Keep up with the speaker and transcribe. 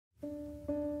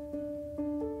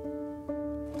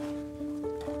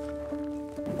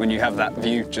when you have that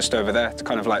view just over there. It's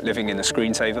kind of like living in a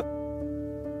screensaver.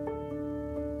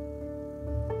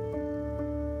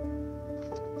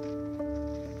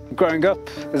 Growing up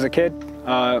as a kid,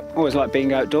 I always liked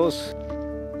being outdoors.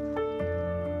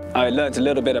 I learned a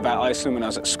little bit about Iceland when I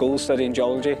was at school studying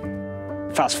geology.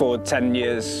 Fast forward 10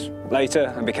 years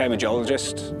later, I became a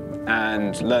geologist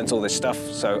and learned all this stuff,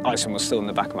 so Iceland was still in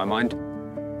the back of my mind.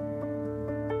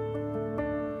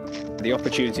 The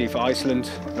opportunity for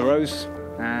Iceland arose,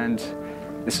 and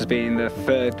this has been the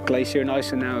third glacier in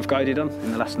Iceland now I've guided on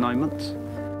in the last 9 months,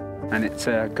 and it's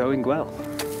going well.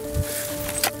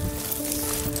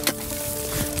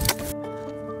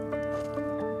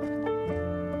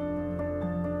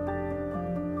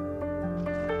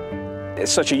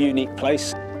 It's such a unique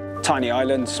place. Tiny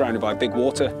island surrounded by big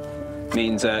water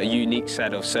means a unique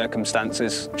set of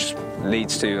circumstances, which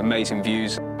leads to amazing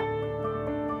views.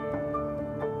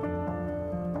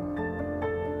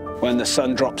 When the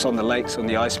sun drops on the lakes, on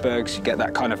the icebergs, you get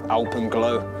that kind of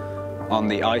alpenglow on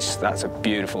the ice. That's a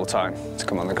beautiful time to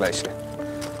come on the glacier.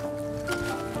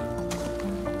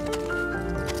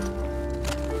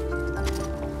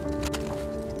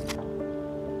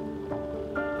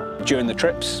 During the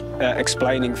trips,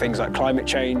 explaining things like climate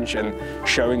change and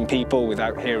showing people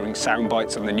without hearing sound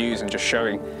bites on the news and just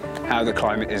showing how the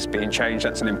climate is being changed,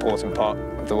 that's an important part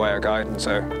of the way I guide, and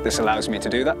so this allows me to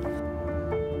do that.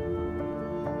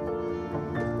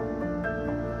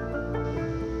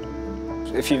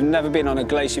 If you've never been on a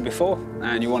glacier before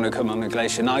and you want to come on a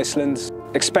glacier in Iceland,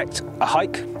 expect a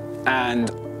hike, and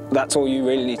that's all you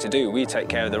really need to do. We take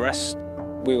care of the rest.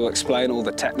 We will explain all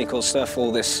the technical stuff,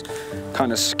 all this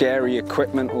kind of scary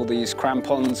equipment, all these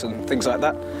crampons and things like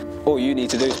that. All you need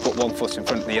to do is put one foot in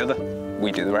front of the other.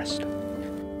 We do the rest.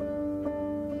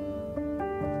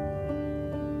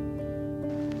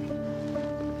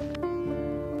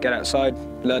 Get outside,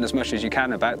 learn as much as you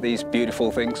can about these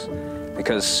beautiful things,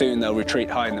 because soon they'll retreat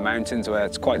high in the mountains where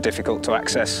it's quite difficult to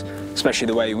access, especially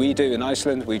the way we do in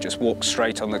Iceland. We just walk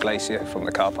straight on the glacier from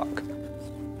the car park.